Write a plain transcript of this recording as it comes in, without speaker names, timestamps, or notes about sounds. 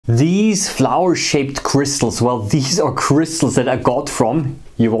These flower-shaped crystals, well, these are crystals that I got from,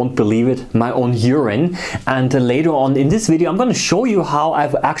 you won't believe it, my own urine. And later on in this video I'm going to show you how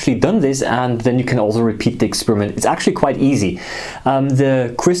I've actually done this, and then you can also repeat the experiment. It's actually quite easy.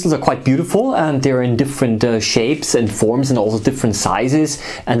 The crystals are quite beautiful and they're in different shapes and forms and also different sizes,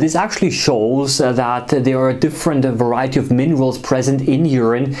 and this actually shows that there are a different variety of minerals present in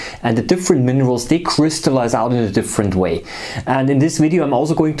urine, and the different minerals, they crystallize out in a different way. And in this video I'm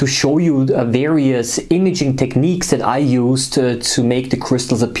also going to show you various imaging techniques that I used to make the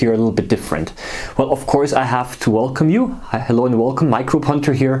crystals appear a little bit different. Well, of course I have to welcome you. Hi, hello and welcome,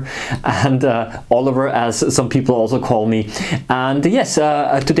 Microbehunter here, and Oliver, as some people also call me. And yes,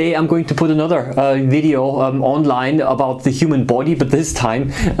 today I'm going to put another video online about the human body, but this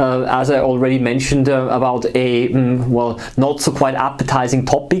time, as I already mentioned, about a well, not so quite appetizing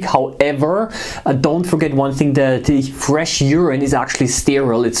topic. However, don't forget one thing, that the fresh urine is actually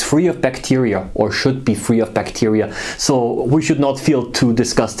sterile. It's free of bacteria, or should be free of bacteria, so we should not feel too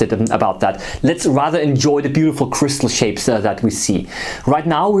disgusted about that. Let's rather enjoy the beautiful crystal shapes that we see. Right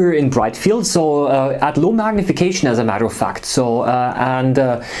now we're in brightfield, so at low magnification, as a matter of fact. So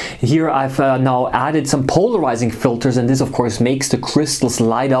here I've now added some polarizing filters, and this of course makes the crystals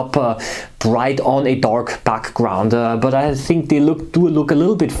light up bright on a dark background, but I think they do look a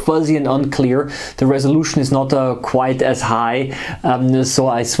little bit fuzzy and unclear. The resolution is not quite as high, so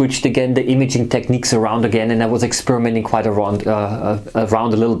I switched again the imaging techniques around again, and I was experimenting quite around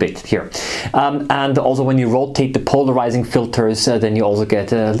a little bit here. And also when you rotate the polarizing filters, then you also get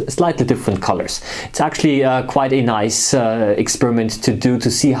slightly different colors. It's actually quite a nice experiment to do,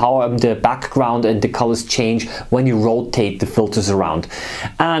 to see how the background and the colors change when you rotate the filters around.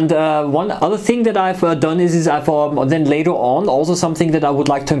 And one other thing that I've done is I've then later on, also something that I would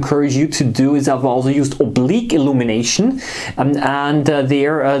like to encourage you to do, is I've also used oblique illumination, and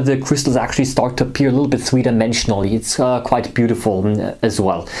there the crystals actually start to appear a little bit three-dimensionally. It's quite beautiful as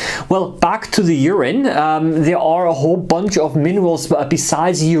well. Well, back to the urine. There are a whole bunch of minerals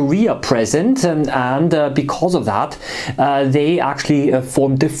besides urea present, and because of that they actually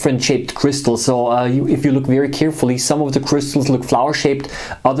form different shaped crystals. So if you look very carefully, some of the crystals look flower shaped,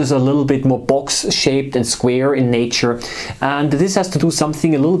 others are a little bit more box shaped and square in nature, and this has to do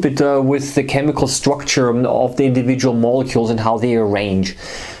something a little bit with the chemical structure of the individual molecules and how they arrange.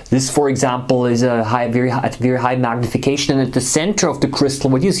 This, for example, is a very high magnification, and at the center of the crystal,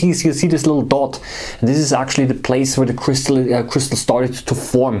 what you see this little dot. And this is actually the place where the crystal started to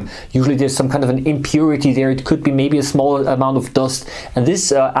form. Usually there's some kind of an impurity there. It could be maybe a small amount of dust, and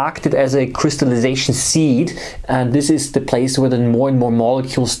this acted as a crystallization seed, and this is the place where then more and more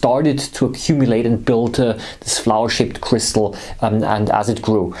molecules started to accumulate and build this flower-shaped crystal, and as it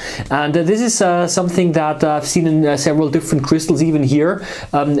grew. And this is something that I've seen in several different crystals, even here.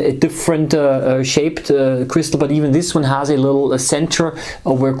 A different shaped crystal, but even this one has a little center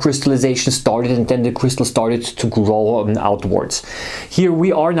where crystallization started, and then the crystal started to grow outwards. Here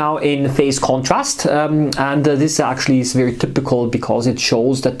we are now in phase contrast, and this actually is very typical because it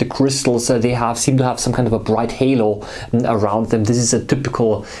shows that the crystals they seem to have some kind of a bright halo around them. This is a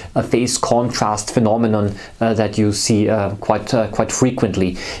typical phase contrast phenomenon that you see quite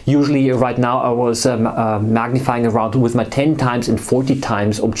frequently. Usually right now I was magnifying around with my 10 times and 40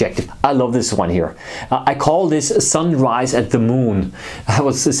 times objective. I love this one here. I call this sunrise at the moon. I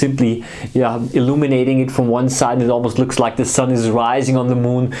was simply illuminating it from one side, and it almost looks like the sun is rising on the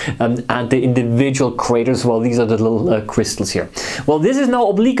moon, and the individual craters, well, these are the little crystals here. Well, this is now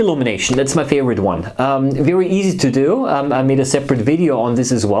oblique illumination. That's my favorite one. Very easy to do. I made a separate video on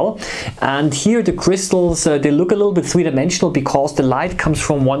this as well. And here the crystals, they look a little bit three-dimensional because the light comes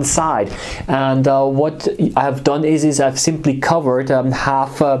from one side. And what I've done is I've simply covered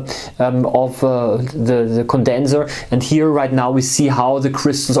half of the condenser, and here right now we see how the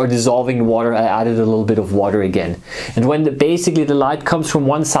crystals are dissolving in water. I added a little bit of water again, and when basically the light comes from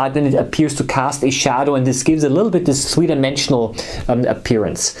one side, then it appears to cast a shadow, and this gives a little bit this three-dimensional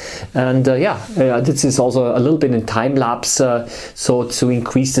appearance. And this is also a little bit in time lapse, so to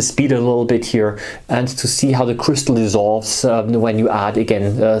increase the speed a little bit here and to see how the crystal dissolves when you add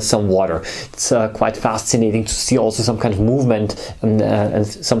again some water. It's quite fascinating to see also some kind of movement and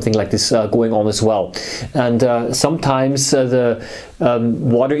something like this going on as well. And sometimes the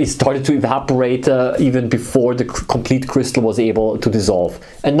water is started to evaporate even before the complete crystal was able to dissolve.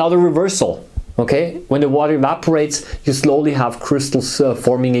 Another reversal. Okay, when the water evaporates, you slowly have crystals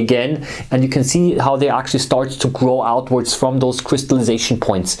forming again, and you can see how they actually start to grow outwards from those crystallization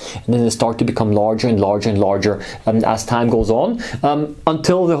points, and then they start to become larger and larger and larger as time goes on,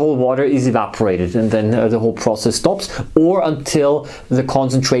 until the whole water is evaporated, and then the whole process stops, or until the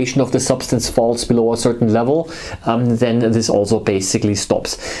concentration of the substance falls below a certain level, then this also basically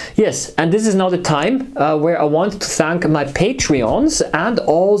stops. Yes, and this is now the time where I want to thank my Patreons and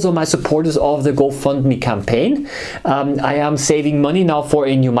also my supporters of the GoFundMe campaign. I am saving money now for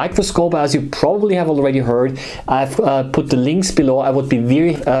a new microscope, as you probably have already heard. I've put the links below. I would be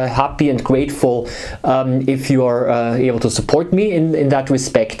very happy and grateful if you are able to support me in that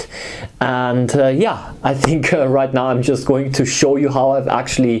respect. And yeah, I think right now I'm just going to show you how I've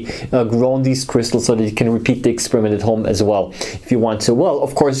actually grown these crystals so that you can repeat the experiment at home as well if you want to. Well,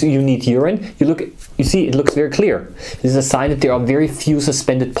 of course you need urine. You see it looks very clear. This is a sign that there are very few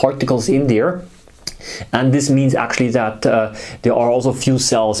suspended particles in there. And this means actually that there are also few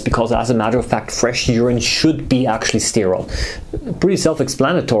cells, because as a matter of fact fresh urine should be actually sterile. Pretty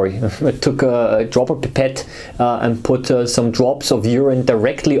self-explanatory. I took a dropper pipette and put some drops of urine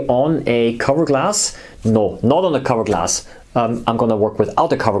directly on a cover glass. No, not on a cover glass. I'm going to work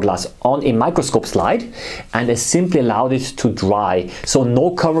without a cover glass on a microscope slide, and I simply allowed it to dry. So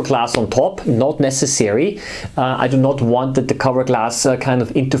no cover glass on top, not necessary. I do not want that the cover glass kind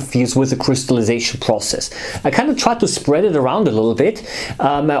of interferes with the crystallization process. I kind of tried to spread it around a little bit.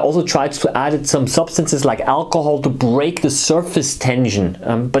 I also tried to add some substances like alcohol to break the surface tension,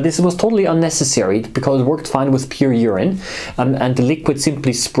 but this was totally unnecessary because it worked fine with pure urine, and the liquid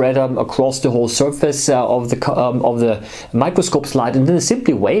simply spread across the whole surface of the microscope slide, and then I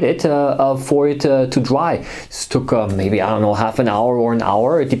simply waited for it to dry. This took maybe, I don't know, half an hour or an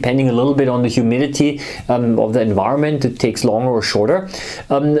hour, depending a little bit on the humidity of the environment. It takes longer or shorter.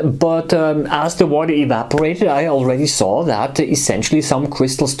 But as the water evaporated, I already saw that essentially some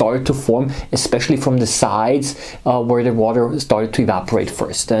crystals started to form, especially from the sides where the water started to evaporate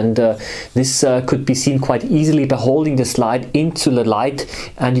first. And this could be seen quite easily by holding the slide into the light,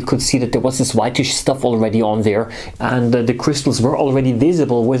 and you could see that there was this whitish stuff already on there, and the crystals were already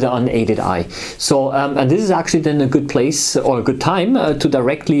visible with the unaided eye. So and this is actually then a good place or a good time to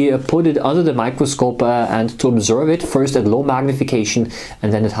directly put it under the microscope and to observe it first at low magnification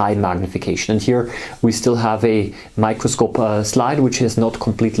and then at high magnification. And here we still have a microscope slide which has not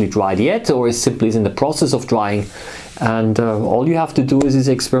completely dried yet, or is simply in the process of drying. And all you have to do is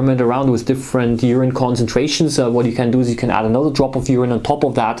experiment around with different urine concentrations. What you can do is you can add another drop of urine on top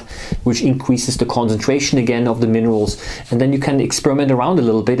of that, which increases the concentration again of the minerals. And then you can experiment around a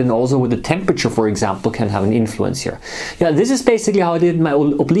little bit, and also with the temperature, for example, can have an influence here. Yeah, this is basically how I did my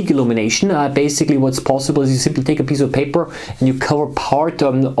oblique illumination. Basically what's possible is you simply take a piece of paper and you cover part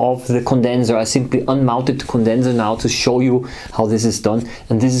of the condenser. I simply unmounted the condenser now to show you how this is done.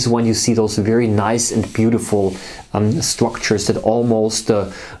 And this is when you see those very nice and beautiful structures that almost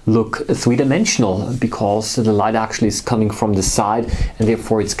look three-dimensional, because the light actually is coming from the side and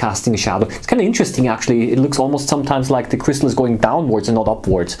therefore it's casting a shadow. It's kind of interesting actually. It looks almost sometimes like the crystal is going downwards and not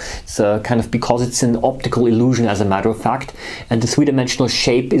upwards. It's kind of because it's an optical illusion, as a matter of fact, and the three-dimensional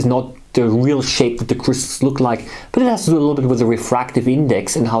shape is not the real shape that the crystals look like, but it has to do a little bit with the refractive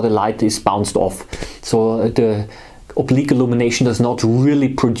index and how the light is bounced off. So the oblique illumination does not really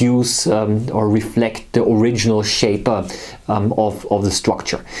produce or reflect the original shape of the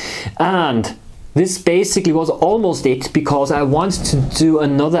structure. And this basically was almost it, because I want to do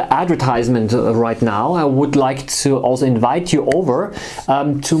another advertisement right now. I would like to also invite you over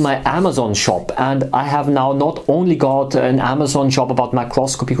to my Amazon shop, and I have now not only got an Amazon shop about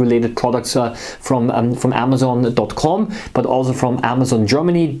microscopy related products from Amazon.com, but also from Amazon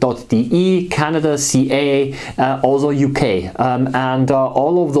Germany.de, Canada, CA, also UK, and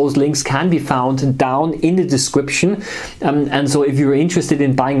all of those links can be found down in the description. And so if you're interested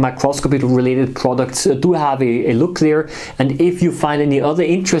in buying microscopy related products, do have a look there. And if you find any other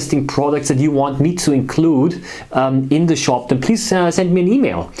interesting products that you want me to include in the shop, then please send me an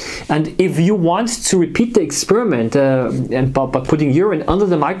email. And if you want to repeat the experiment and by putting urine under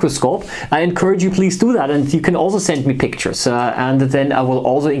the microscope, I encourage you, please do that. And you can also send me pictures, and then I will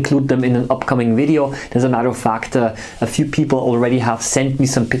also include them in an upcoming video. As a matter of fact, a few people already have sent me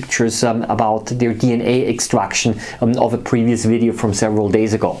some pictures about their DNA extraction of a previous video from several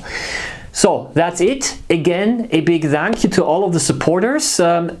days ago. So that's it. Again, a big thank you to all of the supporters,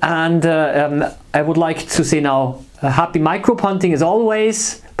 and I would like to say now, happy microbe hunting as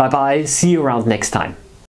always. Bye bye, see you around next time.